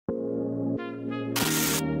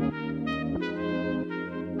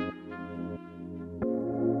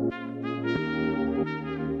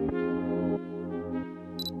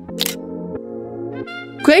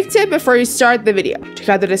Quick tip before you start the video, check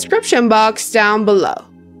out the description box down below.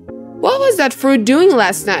 What was that fruit doing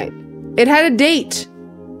last night? It had a date.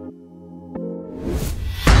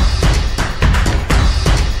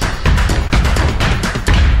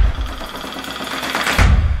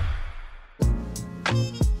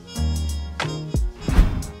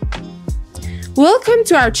 Welcome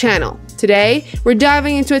to our channel. Today, we're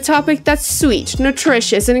diving into a topic that's sweet,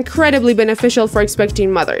 nutritious, and incredibly beneficial for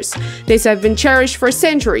expecting mothers. Dates have been cherished for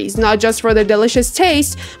centuries, not just for their delicious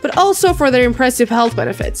taste, but also for their impressive health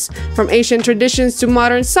benefits. From ancient traditions to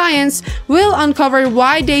modern science, we'll uncover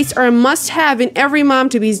why dates are a must-have in every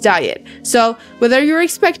mom-to-be's diet. So, whether you're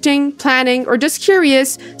expecting, planning, or just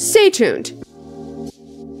curious, stay tuned.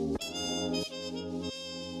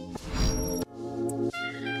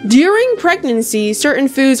 During pregnancy, certain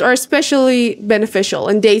foods are especially beneficial,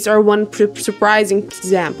 and dates are one surprising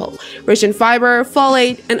example. Rich in fiber,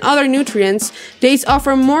 folate, and other nutrients, dates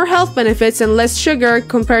offer more health benefits and less sugar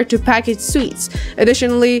compared to packaged sweets.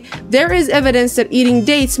 Additionally, there is evidence that eating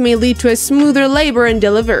dates may lead to a smoother labor and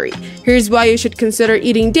delivery. Here's why you should consider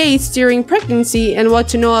eating dates during pregnancy and what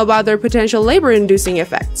to know about their potential labor-inducing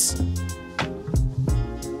effects.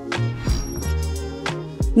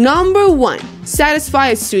 Number 1. Satisfy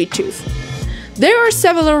a sweet tooth. There are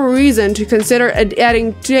several reasons to consider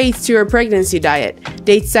adding dates to your pregnancy diet.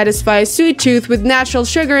 Dates satisfy a sweet tooth with natural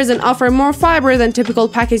sugars and offer more fiber than typical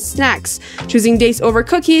packaged snacks. Choosing dates over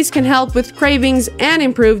cookies can help with cravings and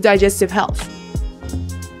improve digestive health.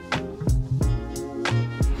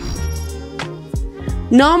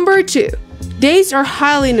 Number 2. Dates are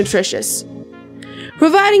highly nutritious.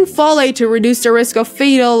 Providing folate to reduce the risk of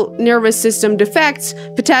fatal nervous system defects,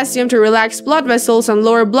 potassium to relax blood vessels and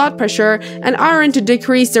lower blood pressure, and iron to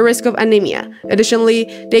decrease the risk of anemia. Additionally,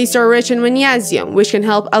 dates are rich in magnesium, which can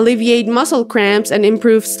help alleviate muscle cramps and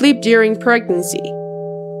improve sleep during pregnancy.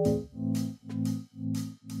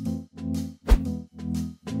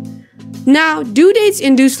 Now, do dates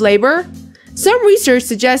induce labor? Some research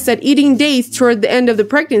suggests that eating dates toward the end of the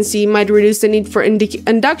pregnancy might reduce the need for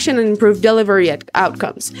induction and improve delivery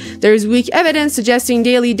outcomes. There is weak evidence suggesting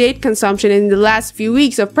daily date consumption in the last few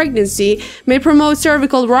weeks of pregnancy may promote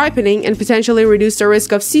cervical ripening and potentially reduce the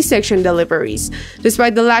risk of C-section deliveries.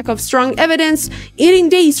 Despite the lack of strong evidence, eating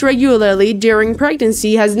dates regularly during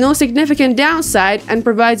pregnancy has no significant downside and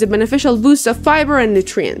provides a beneficial boost of fiber and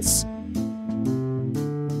nutrients.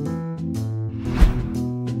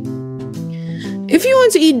 If you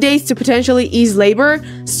want to eat dates to potentially ease labor,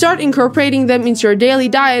 start incorporating them into your daily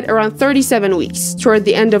diet around 37 weeks, toward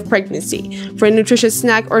the end of pregnancy. For a nutritious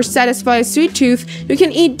snack or satisfy a sweet tooth, you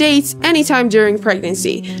can eat dates anytime during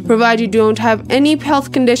pregnancy, provided you don't have any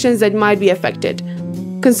health conditions that might be affected.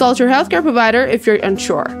 Consult your healthcare provider if you're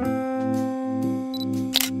unsure.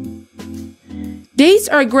 Dates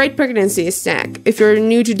are a great pregnancy snack. If you're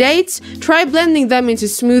new to dates, try blending them into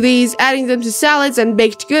smoothies, adding them to salads and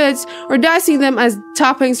baked goods, or dicing them as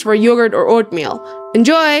toppings for yogurt or oatmeal.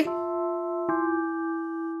 Enjoy!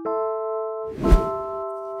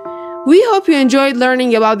 We hope you enjoyed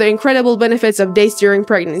learning about the incredible benefits of dates during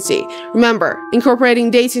pregnancy. Remember, incorporating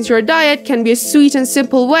dates into your diet can be a sweet and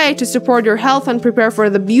simple way to support your health and prepare for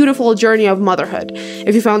the beautiful journey of motherhood.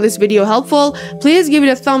 If you found this video helpful, please give it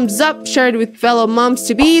a thumbs up, share it with fellow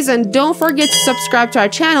moms-to-bees, and don't forget to subscribe to our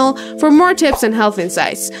channel for more tips and health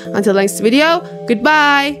insights. Until next video,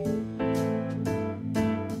 goodbye!